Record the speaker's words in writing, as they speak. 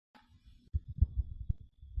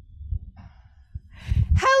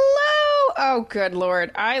Oh, good Lord.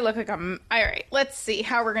 I look like I'm. All right, let's see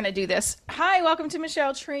how we're going to do this. Hi, welcome to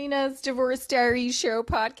Michelle Trina's Divorce Diaries Show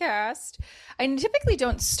podcast. I typically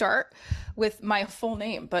don't start with my full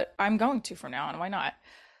name, but I'm going to from now on. Why not?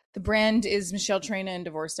 The brand is Michelle Trina and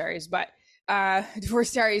Divorce Diaries, but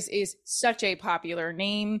Divorce Diaries is such a popular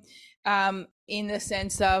name in the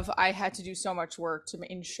sense of I had to do so much work to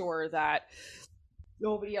ensure that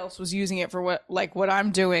nobody else was using it for what I'm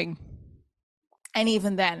doing. And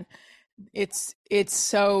even then, it's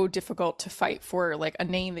so difficult to fight for like a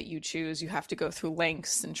name that you choose. You have to go through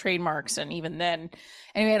lengths and trademarks, and even then,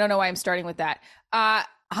 anyway, I don't know why I'm starting with that.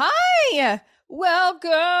 Hi,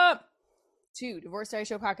 welcome to Divorce Diary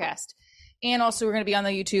Show podcast, and also we're going to be on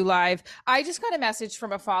the YouTube live. I just got a message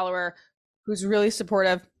from a follower who's really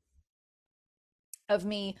supportive of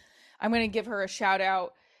me. I'm going to give her a shout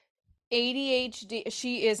out. ADHD.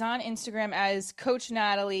 She is on Instagram as Coach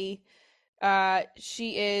Natalie.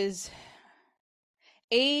 She is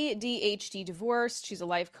ADHD divorced. She's a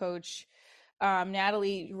life coach.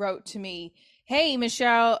 Natalie wrote to me, "Hey,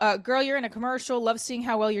 Michelle, girl, you're in a commercial. Love seeing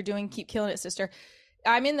how well you're doing. Keep killing it, sister.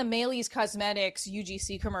 I'm in the Maylee's Cosmetics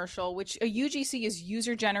UGC commercial, which a UGC is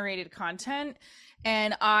user generated content.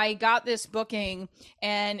 And I got this booking,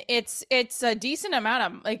 and it's a decent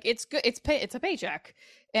amount of like it's good. It's a paycheck,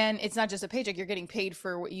 and it's not just a paycheck. You're getting paid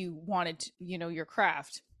for what you wanted, your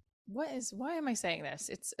craft. Why am I saying this?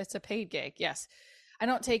 It's a paid gig. Yes. I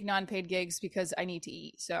don't take non-paid gigs because I need to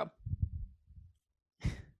eat. So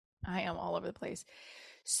I am all over the place.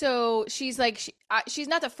 So she's like, she's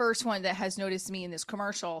not the first one that has noticed me in this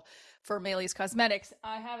commercial for Maylee's Cosmetics.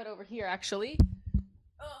 I have it over here, actually.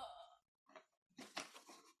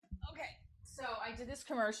 Okay. So I did this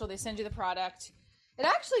commercial. They send you the product. It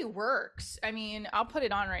actually works. I mean, I'll put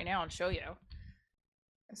it on right now and show you.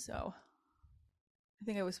 So I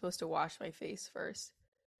think I was supposed to wash my face first.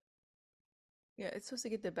 Yeah, it's supposed to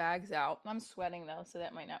get the bags out. I'm sweating though, so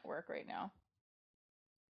that might not work right now.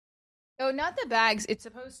 Oh, not the bags. It's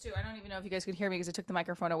supposed to. I don't even know if you guys could hear me because I took the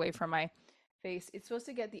microphone away from my face. It's supposed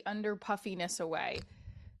to get the under puffiness away.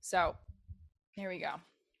 So, here we go.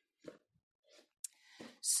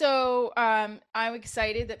 So, I'm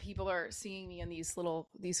excited that people are seeing me in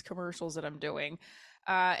these commercials that I'm doing.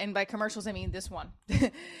 And by commercials, I mean this one.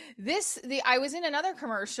 I was in another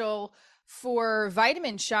commercial for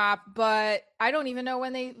Vitamin Shop, but I don't even know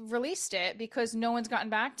when they released it because no one's gotten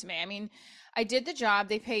back to me. I mean, I did the job,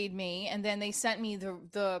 they paid me, and then they sent me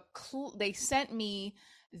the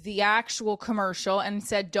actual commercial and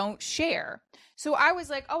said don't share. So I was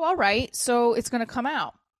like, "Oh, all right. So it's going to come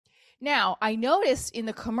out." Now, I noticed in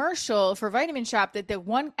the commercial for Vitamin Shop that the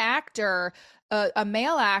one actor, a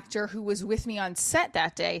male actor who was with me on set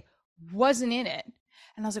that day, wasn't in it.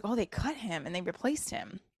 And I was like, "Oh, they cut him and they replaced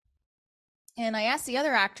him." And I asked the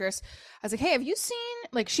other actress, I was like, "Hey, have you seen,"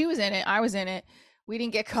 like she was in it, I was in it. We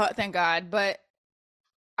didn't get cut, thank God. But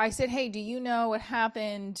I said, "Hey, do you know what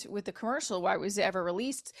happened with the commercial? Why was it ever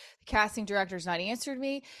released?" The casting director's not answered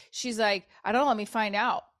me. She's like, "I don't know, let me find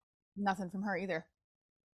out." Nothing from her either.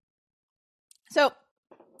 So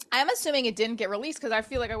I'm assuming it didn't get released because I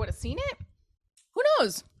feel like I would have seen it. Who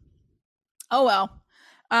knows? Oh well.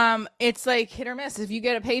 It's like hit or miss. If you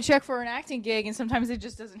get a paycheck for an acting gig, and sometimes it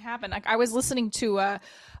just doesn't happen. Like I was listening to a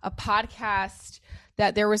podcast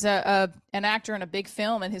that there was an actor in a big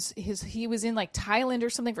film, and he was in like Thailand or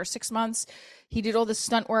something for 6 months. He did all this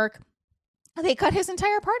stunt work. They cut his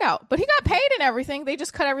entire part out, but he got paid and everything. They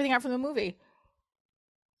just cut everything out from the movie.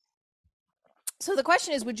 So the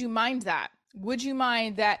question is, would you mind that? Would you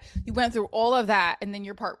mind that you went through all of that and then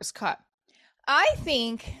your part was cut? I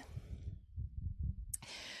think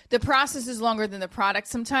the process is longer than the product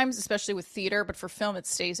sometimes, especially with theater, but for film, it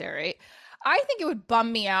stays there, right? I think it would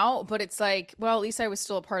bum me out, but it's like, well, at least I was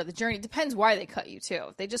still a part of the journey. It depends why they cut you too.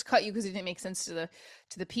 If they just cut you because it didn't make sense to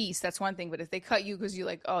the piece, that's one thing. But if they cut you because you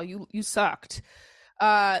like, oh, you sucked,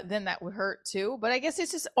 then that would hurt too. But I guess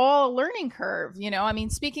it's just all a learning curve, you know? I mean,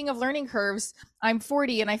 speaking of learning curves, I'm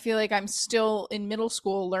 40 and I feel like I'm still in middle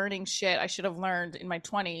school learning shit I should have learned in my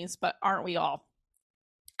 20s, but aren't we all?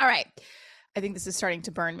 All right. I think this is starting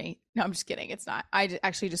to burn me. No, I'm just kidding. It's not.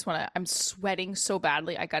 Actually just want to, I'm sweating so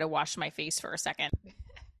badly. I got to wash my face for a second.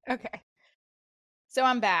 Okay. So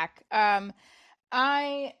I'm back.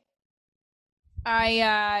 I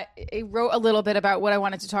I wrote a little bit about what I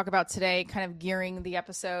wanted to talk about today, kind of gearing the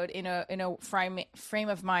episode in a frame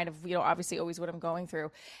of mind of, you know, obviously always what I'm going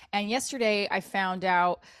through. And yesterday I found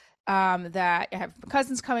out that I have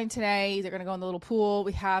cousins coming today. They're going to go in the little pool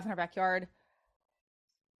we have in our backyard.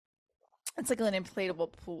 It's like an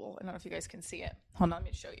inflatable pool. I don't know if you guys can see it. Hold on, let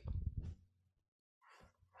me show you.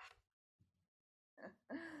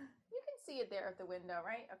 You can see it there at the window,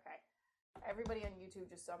 right? Okay. Everybody on YouTube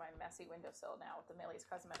just saw my messy windowsill now with the Millie's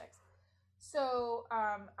Cosmetics. So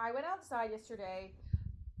I went outside yesterday,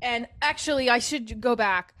 and actually I should go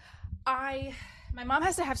back. My mom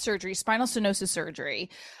has to have surgery, spinal stenosis surgery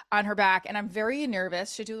on her back, and I'm very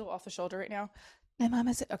nervous. Should I do a little off the shoulder right now? My mom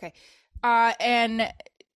has it. Okay. And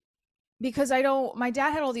because my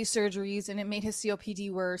dad had all these surgeries and it made his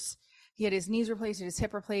COPD worse. He had his knees replaced, he had his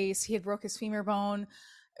hip replaced, he had broke his femur bone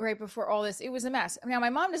right before all this. It was a mess. Now, my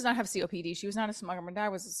mom does not have COPD. She was not a smoker. My dad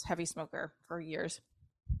was a heavy smoker for years.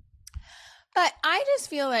 But I just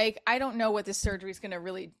feel like I don't know what this surgery is going to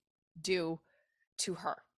really do to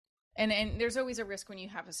her. And there's always a risk when you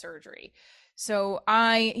have a surgery. So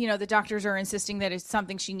the doctors are insisting that it's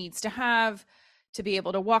something she needs to have to be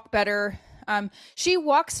able to walk better. She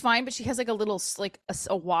walks fine, but she has like a little, like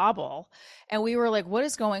a wobble. And we were like, what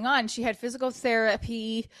is going on? She had physical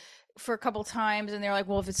therapy for a couple times, and they're like,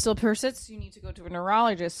 well, if it still persists, you need to go to a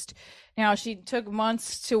neurologist. Now, she took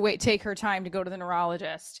months to take her time to go to the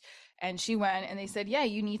neurologist. And she went, and they said, yeah,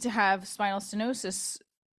 you need to have spinal stenosis,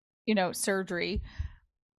 surgery.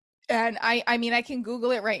 And I mean, I can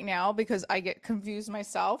Google it right now because I get confused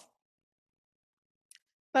myself.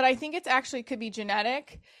 But I think it's actually could be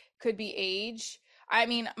genetic, could be age. I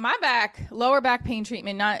mean, my lower back pain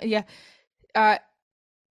treatment, my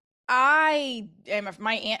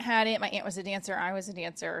aunt had it. My aunt was a dancer. I was a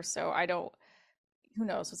dancer. So who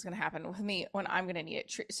knows what's going to happen with me when I'm going to need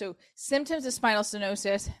it. So symptoms of spinal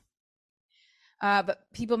stenosis, but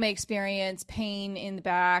people may experience pain in the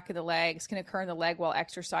back of the legs, can occur in the leg while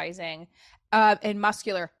exercising, and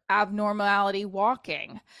muscular abnormality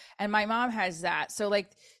walking. And my mom has that. So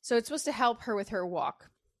it's supposed to help her with her walk.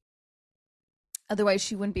 Otherwise,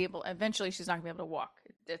 she wouldn't be able, eventually she's not gonna be able to walk.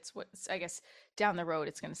 That's what, I guess, down the road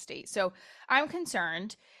it's going to state. So I'm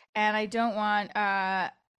concerned, and I don't want, I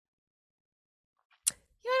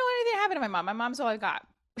don't want anything to happen to my mom. My mom's all I got.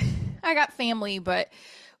 I got family, but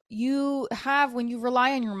when you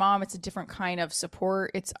rely on your mom, it's a different kind of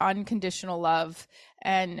support. It's unconditional love.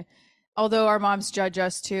 And although our moms judge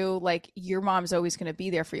us too, like, your mom's always going to be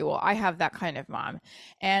there for you. Well, I have that kind of mom,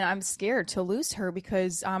 and I'm scared to lose her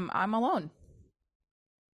because I'm alone,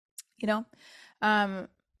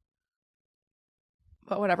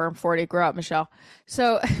 but whatever. I'm 40, grow up, Michelle.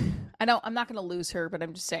 So I'm not going to lose her, but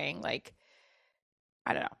I'm just saying, like,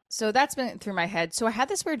 I don't know. So that's been through my head. So I had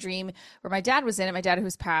this weird dream where my dad was in it. My dad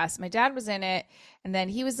who's passed. My dad was in it. And then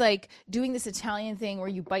he was like doing this Italian thing where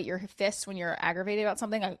you bite your fist when you're aggravated about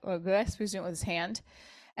something. I guess he was doing it with his hand.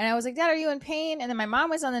 And I was like, Dad, are you in pain? And then my mom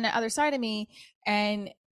was on the other side of me. And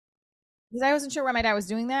because I wasn't sure why my dad was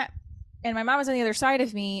doing that. And my mom was on the other side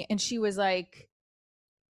of me. And she was like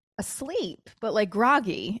asleep, but like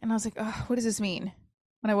groggy. And I was like, oh, what does this mean?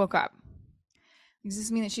 When I woke up. Does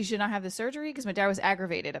this mean that she should not have the surgery? Because my dad was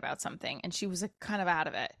aggravated about something and she was like kind of out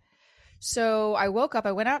of it. So I woke up,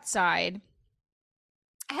 I went outside.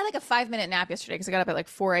 I had like a 5-minute nap yesterday because I got up at like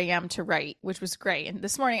 4 a.m. to write, which was great. And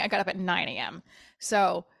this morning I got up at 9 a.m.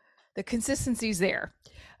 So the consistency's there.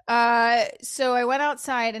 So I went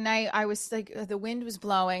outside and I was like, the wind was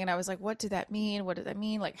blowing and I was like, what did that mean? What did that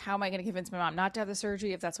mean? Like, how am I going to convince my mom not to have the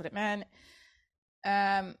surgery if that's what it meant?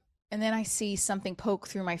 And then I see something poke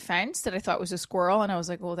through my fence that I thought was a squirrel. And I was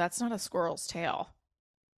like, well, that's not a squirrel's tail.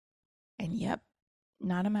 And yep,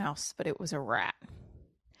 not a mouse, but it was a rat.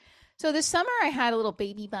 So this summer I had a little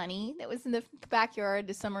baby bunny that was in the backyard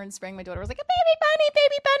this summer and spring. My daughter was like,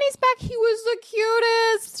 baby bunny's back. He was the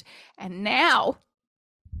cutest. And now,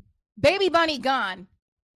 baby bunny gone.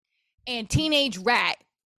 And teenage rat,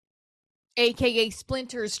 AKA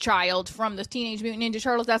Splinter's child from the Teenage Mutant Ninja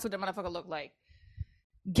Turtles. That's what the motherfucker looked like.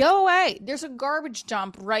 Go away. There's a garbage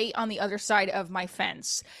dump right on the other side of my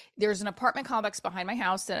fence. There's an apartment complex behind my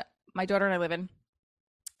house that my daughter and I live in.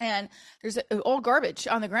 And there's all garbage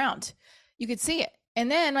on the ground. You could see it.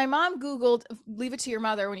 And then my mom Googled, leave it to your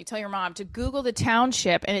mother when you tell your mom to Google the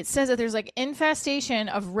township. And it says that there's like infestation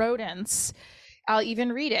of rodents. I'll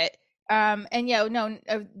even read it. And yeah, no,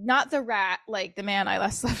 not the rat, like the man I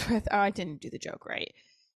last slept with. Oh, I didn't do the joke right.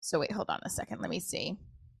 So wait, hold on a second. Let me see.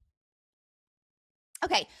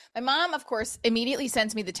 Okay, my mom, of course, immediately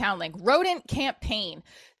sends me the town link. Rodent campaign.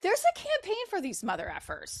 There's a campaign for these mother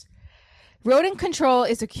effers. Rodent control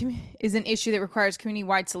is an issue that requires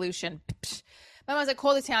community-wide solution. My mom's like,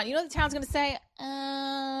 call the town. You know what the town's going to say?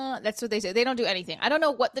 That's what they say. They don't do anything. I don't know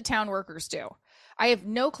what the town workers do. I have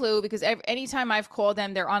no clue because anytime I've called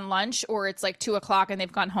them, they're on lunch or it's like 2:00 and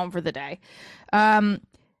they've gone home for the day. I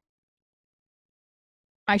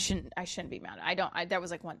shouldn't be mad. That was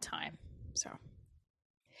like one time. So.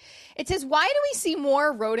 It says, why do we see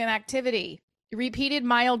more rodent activity? repeated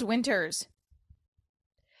mild winters,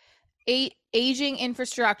 aging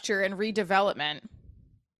infrastructure and redevelopment,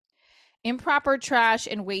 improper trash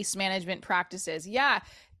and waste management practices. Yeah,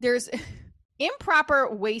 there's improper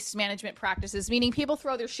waste management practices, meaning people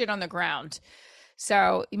throw their shit on the ground.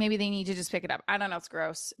 So maybe they need to just pick it up. I don't know. It's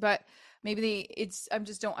gross, but maybe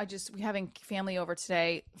we having family over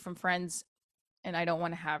today from friends, and I don't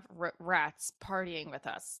want to have rats partying with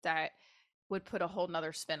us. That would put a whole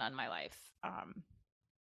nother spin on my life.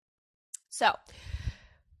 So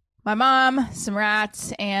my mom, some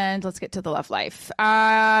rats, and let's get to the love life.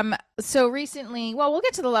 So recently, well, we'll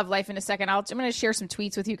get to the love life in a second. I'm going to share some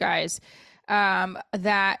tweets with you guys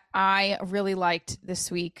that I really liked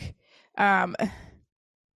this week.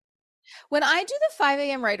 When I do the 5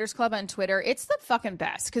 a.m. Writers Club on Twitter, it's the fucking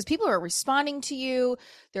best because people are responding to you.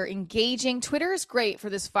 They're engaging. Twitter is great for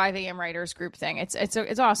this 5 a.m. Writers group thing. It's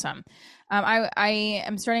awesome. I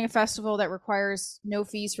am starting a festival that requires no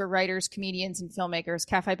fees for writers, comedians, and filmmakers.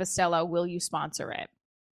 Cafe Bustelo, will you sponsor it?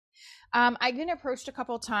 I've been approached a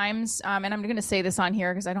couple of times, and I'm going to say this on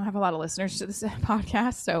here because I don't have a lot of listeners to this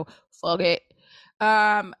podcast, so fuck it.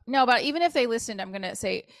 No, but even if they listened, I'm going to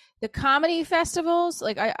say the comedy festivals,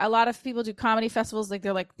 like a lot of people do comedy festivals, like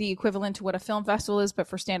they're like the equivalent to what a film festival is, but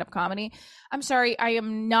for stand-up comedy. I'm sorry, I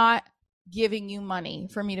am not giving you money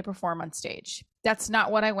for me to perform on stage. That's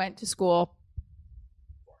not what I went to school.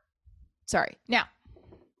 Sorry. Now,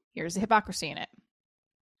 here's the hypocrisy in it.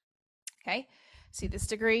 Okay. See this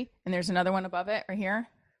degree? And there's another one above it right here.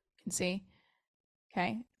 You can see.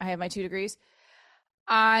 Okay. I have my 2 degrees.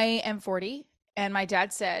 I am 40. And my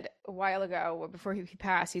dad said a while ago, before he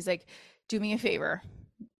passed, he's like, do me a favor.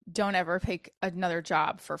 Don't ever pick another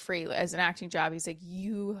job for free as an acting job. He's like,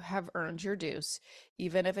 you have earned your dues.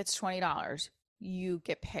 Even if it's $20, you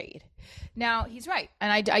get paid. Now, he's right. And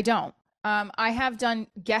I don't. I have done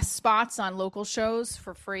guest spots on local shows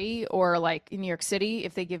for free, or like in New York City,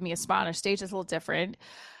 if they give me a spot on a stage, it's a little different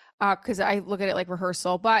because I look at it like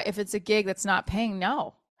rehearsal. But if it's a gig that's not paying,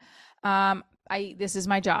 no. This is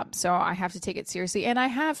my job, so I have to take it seriously, and I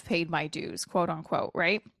have paid my dues, quote unquote,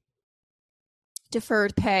 right?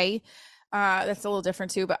 Deferred pay, that's a little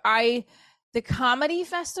different too. But the comedy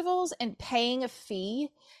festivals and paying a fee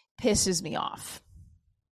pisses me off.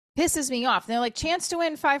 They're like, chance to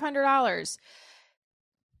win $500.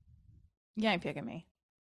 You ain't picking me.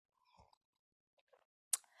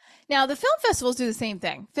 Now, the film festivals do the same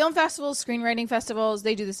thing. Film festivals, screenwriting festivals,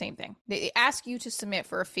 they do the same thing. They ask you to submit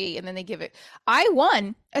for a fee, and then they give it. I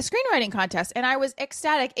won a screenwriting contest, and I was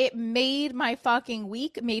ecstatic. It made my fucking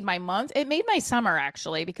week, made my month. It made my summer,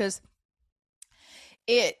 actually, because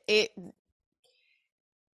it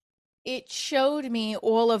showed me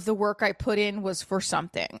all of the work I put in was for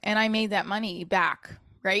something, and I made that money back,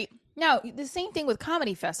 right? Now, the same thing with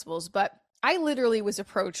comedy festivals, but I literally was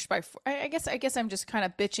approached by, I guess I'm just kind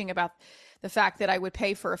of bitching about the fact that I would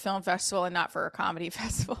pay for a film festival and not for a comedy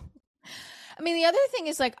festival. I mean, the other thing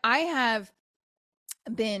is, like, I have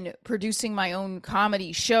been producing my own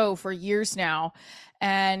comedy show for years now.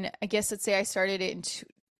 And I guess, let's say I started it in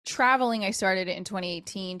traveling. I started it in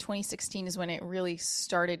 2018. 2016 is when it really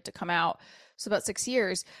started to come out. So about 6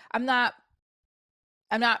 years. I'm not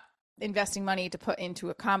investing money to put into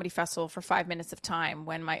a comedy festival for 5 minutes of time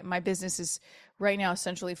when my business is right now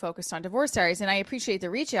essentially focused on Divorce Diaries. And I appreciate the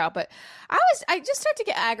reach out, but I just start to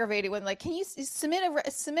get aggravated when, like, can you submit a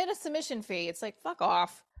submission fee? It's like, fuck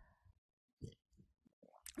off.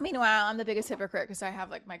 Meanwhile, I'm the biggest hypocrite because I have,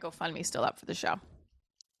 like, my GoFundMe still up for the show.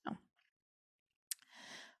 Oh.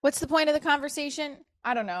 What's the point of the conversation?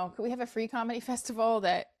 I don't know. Could we have a free comedy festival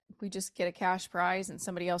that we just get a cash prize and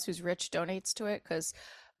somebody else who's rich donates to it? Because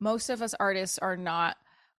most of us artists are not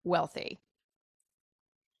wealthy.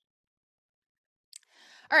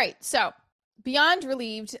 All right. So beyond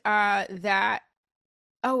relieved that,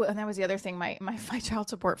 oh, and that was the other thing. My child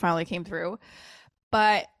support finally came through.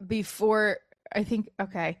 But before, I think,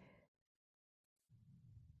 okay.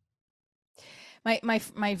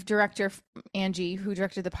 My director, Angie, who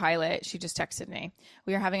directed the pilot, she just texted me.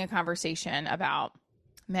 We were having a conversation about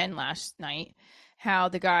men last night. How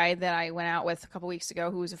the guy that I went out with a couple weeks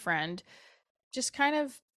ago, who was a friend, just kind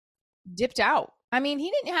of dipped out. I mean,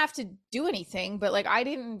 he didn't have to do anything, but, like, I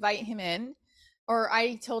didn't invite him in, or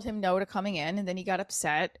I told him no to coming in, and then he got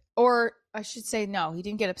upset. Or I should say, no, he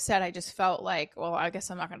didn't get upset. I just felt like, well, I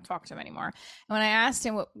guess I'm not going to talk to him anymore. And when I asked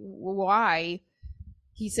him why,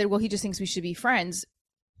 he said, well, he just thinks we should be friends.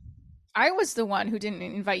 I was the one who didn't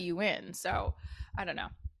invite you in, so I don't know.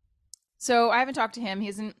 So I haven't talked to him. He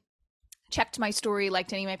hasn't checked my story,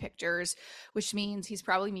 liked any of my pictures, which means he's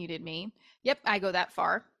probably muted me. Yep, I go that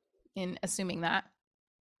far in assuming that.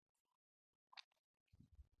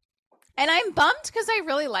 And I'm bummed because I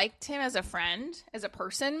really liked him as a friend, as a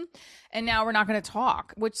person, and now we're not going to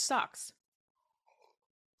talk, which sucks.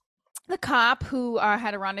 The cop who I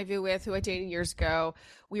had a rendezvous with, who I dated years ago,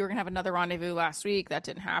 we were going to have another rendezvous last week. That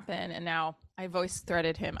didn't happen, and now I voice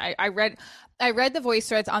threaded him. I read the voice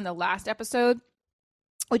threads on the last episode,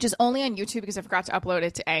 which is only on YouTube because I forgot to upload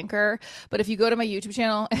it to Anchor. But if you go to my YouTube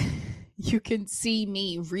channel, you can see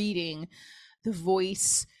me reading the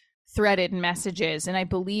voice threaded messages, and I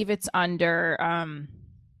believe it's under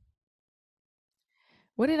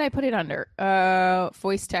what did I put it under?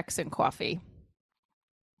 Voice text and coffee.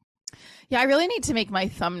 Yeah, I really need to make my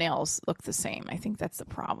thumbnails look the same. I think that's the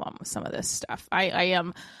problem with some of this stuff. I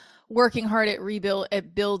am working hard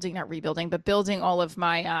at building all of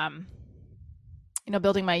my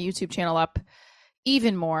building my YouTube channel up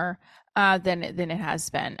even more than it has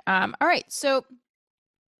been. All right, so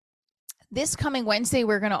this coming Wednesday,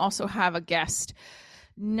 we're going to also have a guest,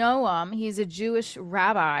 Noam. He's a Jewish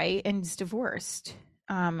rabbi and he's divorced.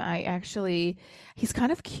 He's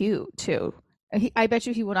kind of cute too. I bet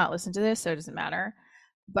you he will not listen to this, so it doesn't matter.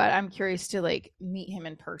 But I'm curious to like meet him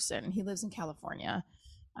in person. He lives in California.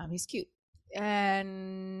 He's cute,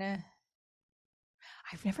 and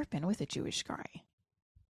I've never been with a Jewish guy.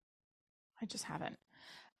 I just haven't.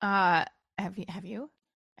 Have you?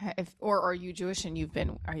 Or are you Jewish and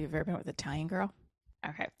are you ever been with an Italian girl?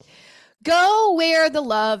 Okay. Go where the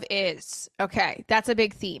love is. Okay. That's a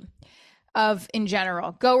big theme in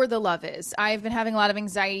general. Go where the love is. I've been having a lot of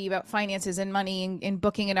anxiety about finances and money and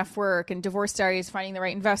booking enough work and divorce diaries, finding the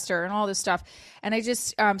right investor and all this stuff. And I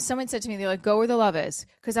just, someone said to me, they're like, go where the love is.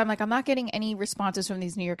 Cause I'm like, I'm not getting any responses from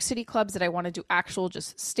these New York City clubs that I want to do actual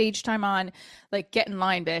just stage time on, like get in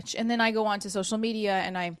line, bitch. And then I go on to social media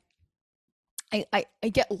and I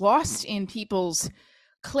get lost in people's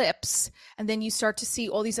clips, and then you start to see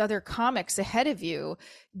all these other comics ahead of you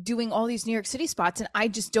doing all these New York City spots, and I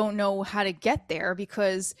just don't know how to get there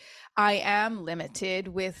because I am limited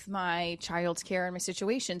with my child's care and my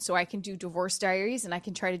situation. So I can do divorce diaries and I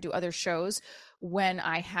can try to do other shows when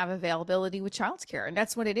I have availability with child's care, and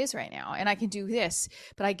that's what it is right now. And I can do this,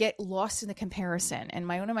 but I get lost in the comparison. And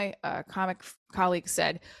one of my comic colleagues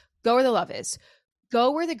said, go where the love is,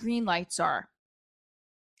 go where the green lights are.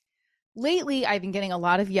 Lately, I've been getting a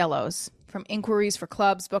lot of yellows from inquiries for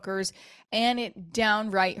clubs, bookers, and it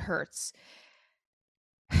downright hurts.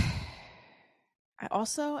 I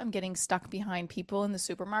also am getting stuck behind people in the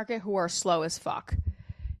supermarket who are slow as fuck.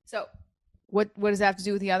 So what does that have to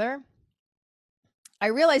do with the other? I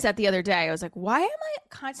realized that the other day. I was like, why am I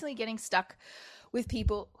constantly getting stuck with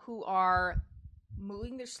people who are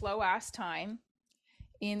moving their slow ass time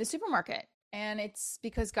in the supermarket? And it's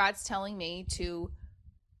because God's telling me to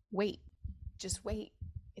wait. Just wait.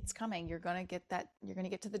 It's coming. You're going to get that. You're going to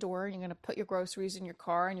get to the door and you're going to put your groceries in your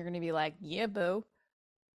car and you're going to be like, yeah, boo.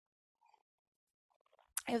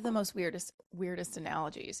 I have the most weirdest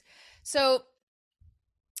analogies. So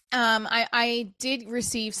I did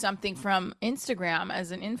receive something from Instagram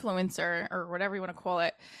as an influencer or whatever you want to call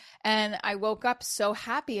it. And I woke up so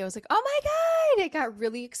happy. I was like, oh my God. I got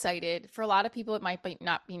really excited. For a lot of people, it might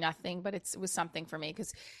not be nothing, but it was something for me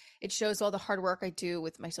because it shows all the hard work I do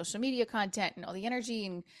with my social media content and all the energy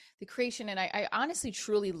and the creation. And I honestly,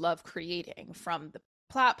 truly love creating, from the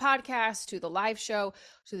podcast to the live show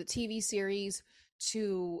to the TV series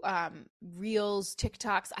to reels,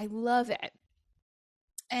 TikToks. I love it.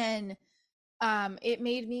 And it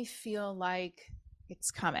made me feel like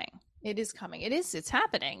it's coming. It is coming. It's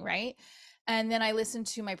happening, right? And then I listened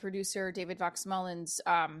to my producer, David Vox Mullins,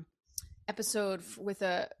 episode with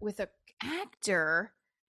a actor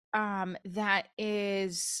that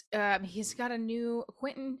is he's got a new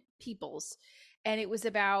Quentin Peoples, and it was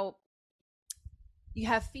about, you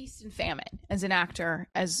have feast and famine as an actor,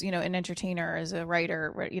 as an entertainer, as a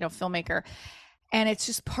writer, filmmaker, and it's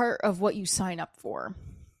just part of what you sign up for,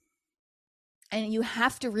 and you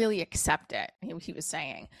have to really accept it, he was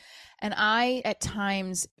saying. And I at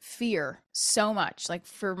times fear so much, like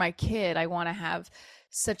for my kid, I want to have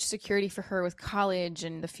such security for her with college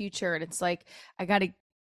and the future, and it's like I got to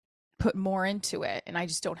put more into it, and I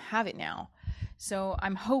just don't have it now. So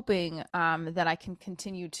I'm hoping that I can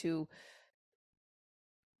continue to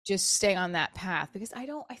just stay on that path, because I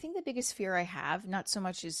think the biggest fear I have, not so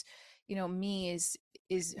much is me,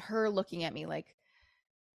 is her looking at me like,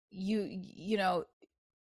 you're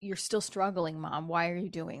still struggling, Mom, why are you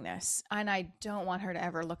doing this? And I don't want her to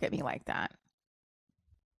ever look at me like that.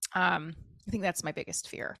 I think that's my biggest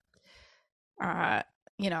fear,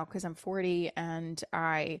 because I'm 40 and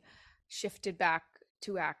I shifted back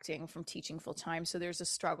to acting from teaching full time. So there's a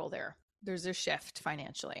struggle there. there's a shift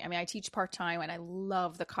financially. I mean, I teach part-time and I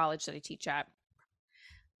love the college that I teach at,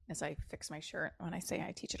 as I fix my shirt when I say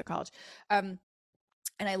I teach at a college. And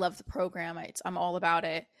I love the program. I'm all about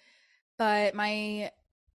it. But my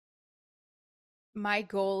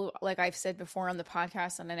goal, like I've said before on the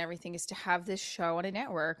podcast and everything, is to have this show on a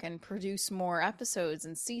network and produce more episodes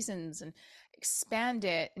and seasons and expand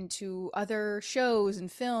it into other shows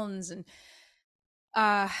and films and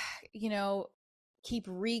you know, keep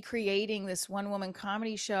recreating this one woman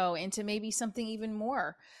comedy show into maybe something even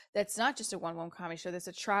more that's not just a one woman comedy show, that's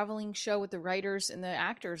a traveling show with the writers and the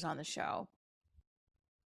actors on the show.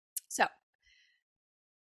 So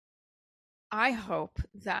I hope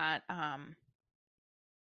that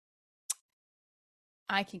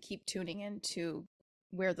I can keep tuning into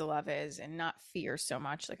where the love is and not fear so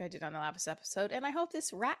much like I did on the last episode. And I hope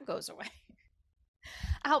this rat goes away.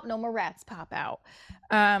 I hope no more rats pop out.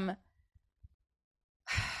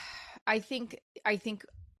 I think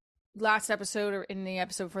last episode, or in the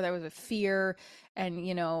episode before that, was a fear. And,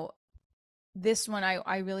 you know, this one,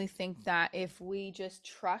 I really think that if we just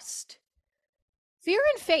trust, fear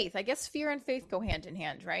and faith, I guess fear and faith go hand in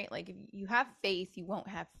hand, right? Like if you have faith, you won't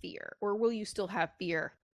have fear. Or will you still have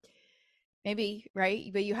fear? Maybe,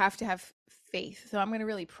 right? But you have to have faith. So I'm going to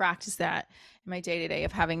really practice that in my day-to-day,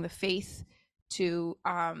 of having the faith to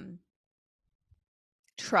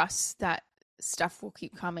trust that stuff will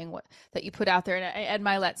keep coming, what that you put out there. And Ed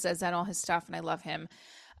Milet says that all his stuff, and I love him.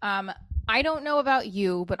 I don't know about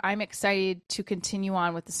you, but I'm excited to continue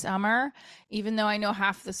on with the summer, even though I know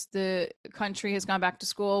half the country has gone back to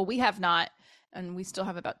school. We have not, and we still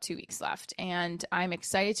have about 2 weeks left. And I'm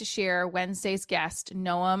excited to share Wednesday's guest,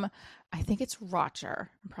 Noam. I think it's Roger.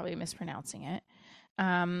 I'm probably mispronouncing it.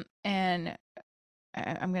 And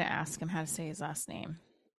I'm going to ask him how to say his last name.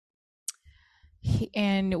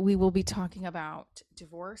 And we will be talking about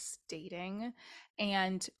divorce, dating,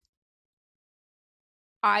 and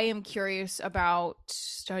I am curious about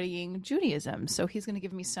studying Judaism. So he's going to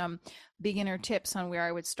give me some beginner tips on where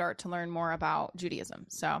I would start to learn more about Judaism.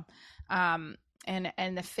 So, and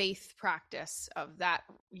the faith practice of that,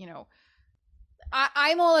 you know,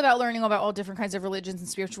 I'm all about learning about all different kinds of religions and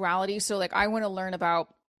spirituality. So like, I want to learn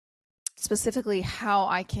about specifically how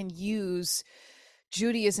I can use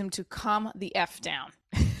Judaism to calm the F down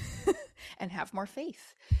and have more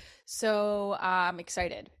faith. So I'm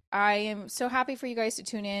excited. I am so happy for you guys to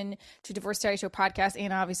tune in to Divorce Diary Show podcast.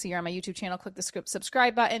 And obviously you're on my YouTube channel. Click the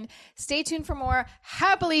subscribe button. Stay tuned for more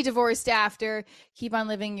Happily Divorced After. Keep on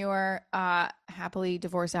living your happily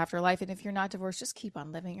divorced after life. And if you're not divorced, just keep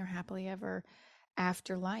on living your happily ever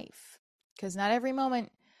after life. Because not every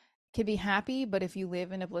moment can be happy, but if you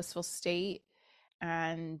live in a blissful state,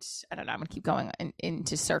 and I don't know, I'm going to keep going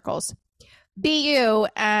into circles. Be you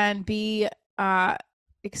and be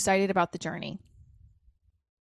excited about the journey.